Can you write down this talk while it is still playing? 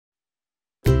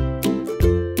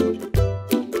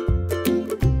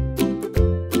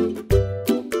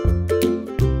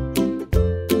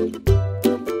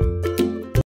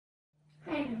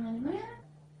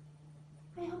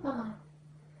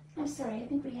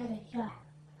had a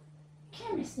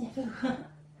camera snafu.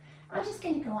 I'm just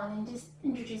going to go on and just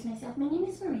introduce myself. My name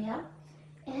is Maria,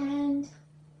 and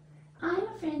I'm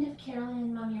a friend of Carolyn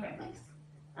and Mommy Ramblings.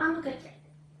 I'm a good friend.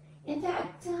 In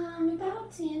fact,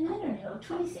 about in, I don't know,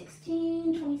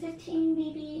 2016, 2015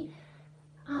 maybe,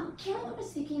 Carolyn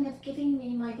was thinking of giving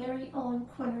me my very own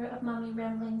corner of Mommy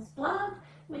Ramblings blog,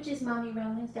 which is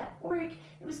MommyRamblingsBlog.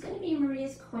 It was going to be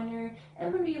Maria's corner,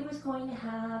 and Maria was going to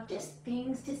have just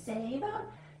things to say about,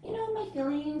 you know, my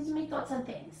feelings, my thoughts on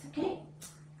things, okay?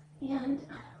 And,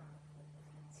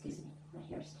 excuse me, my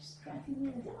hair's just driving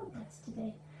me nuts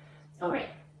today. All right,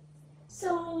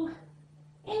 so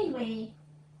anyway,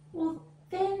 well,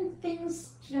 then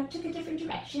things, you know, took a different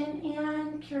direction,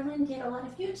 and Carolyn did a lot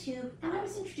of YouTube, and I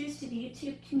was introduced to the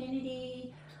YouTube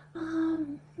community.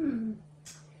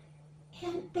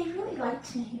 And they really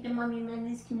liked me, the Mommy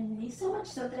Ramblings community, so much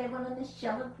so that I went on this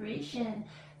celebration,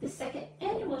 the second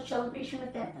annual celebration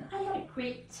with them, and I had a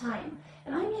great time.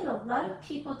 And I made a lot of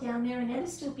people down there in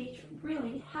Edisto Beach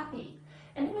really happy,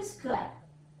 and it was good.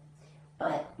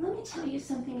 But let me tell you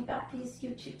something about these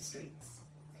YouTube streets.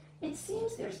 It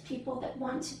seems there's people that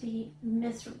want to be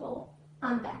miserable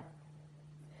on them.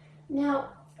 Now,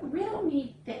 riddle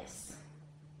me this.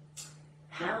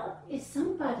 How is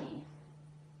somebody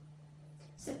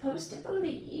supposed to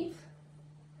believe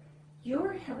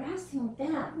you're harassing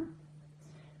them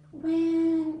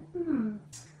when,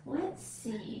 let's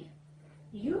see,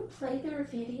 you play their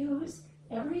videos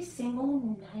every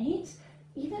single night,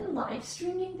 even live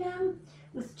streaming them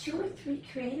with 2 or 3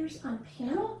 creators on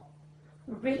panel,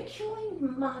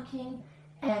 ridiculing, mocking,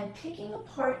 and picking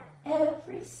apart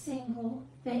every single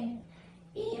thing.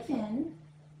 Even,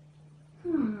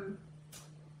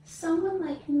 someone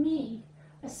like me,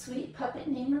 a sweet puppet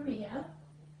named Maria,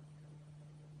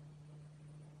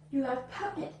 you have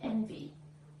puppet envy.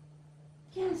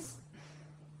 Yes,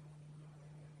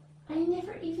 I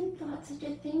never even thought such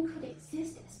a thing could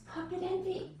exist as puppet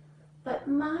envy, but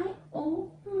my,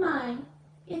 oh my,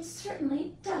 it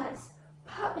certainly does.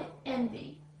 Puppet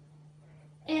envy.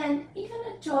 And even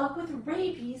a dog with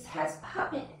rabies has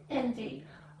puppet envy.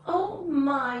 Oh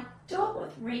my, dog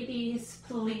with rabies,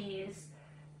 please.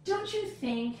 Don't you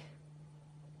think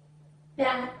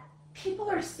that people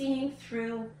are seeing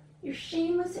through your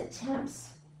shameless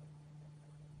attempts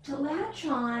to latch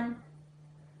on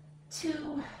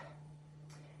to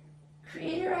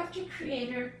creator after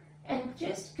creator and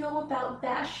just go about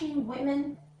bashing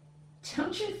women?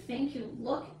 Don't you think you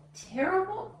look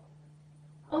terrible?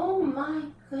 Oh my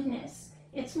goodness,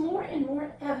 it's more and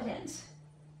more evident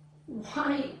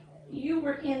why you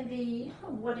were in the,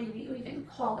 what do you even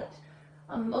call it,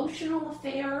 emotional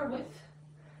affair with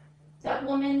that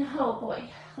woman. Oh boy,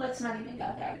 let's not even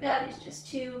go there. That is just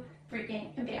too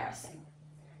freaking embarrassing.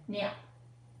 Now,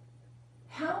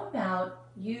 how about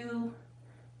you,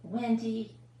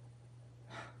 Wendy?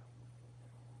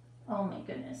 Oh my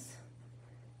goodness,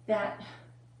 that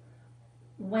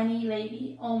Wendy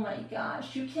lady, oh my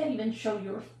gosh, you can't even show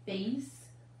your face,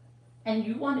 and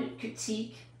you want to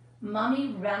critique Mommy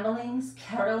Ramblings,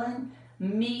 Carolyn,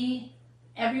 me,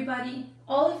 everybody,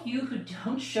 all of you who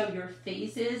don't show your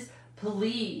faces,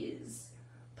 please,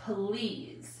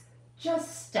 please,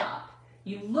 just stop.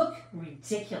 You look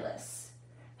ridiculous.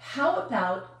 How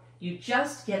about you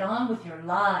just get on with your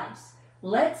lives?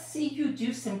 Let's see you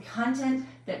do some content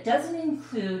that doesn't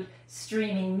include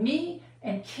streaming me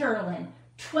and Carolyn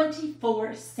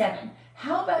 24/7.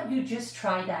 How about you just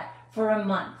try that for a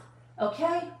month,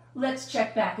 okay? Let's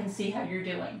check back and see how you're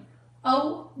doing.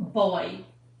 Oh boy,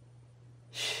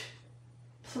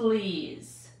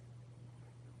 please.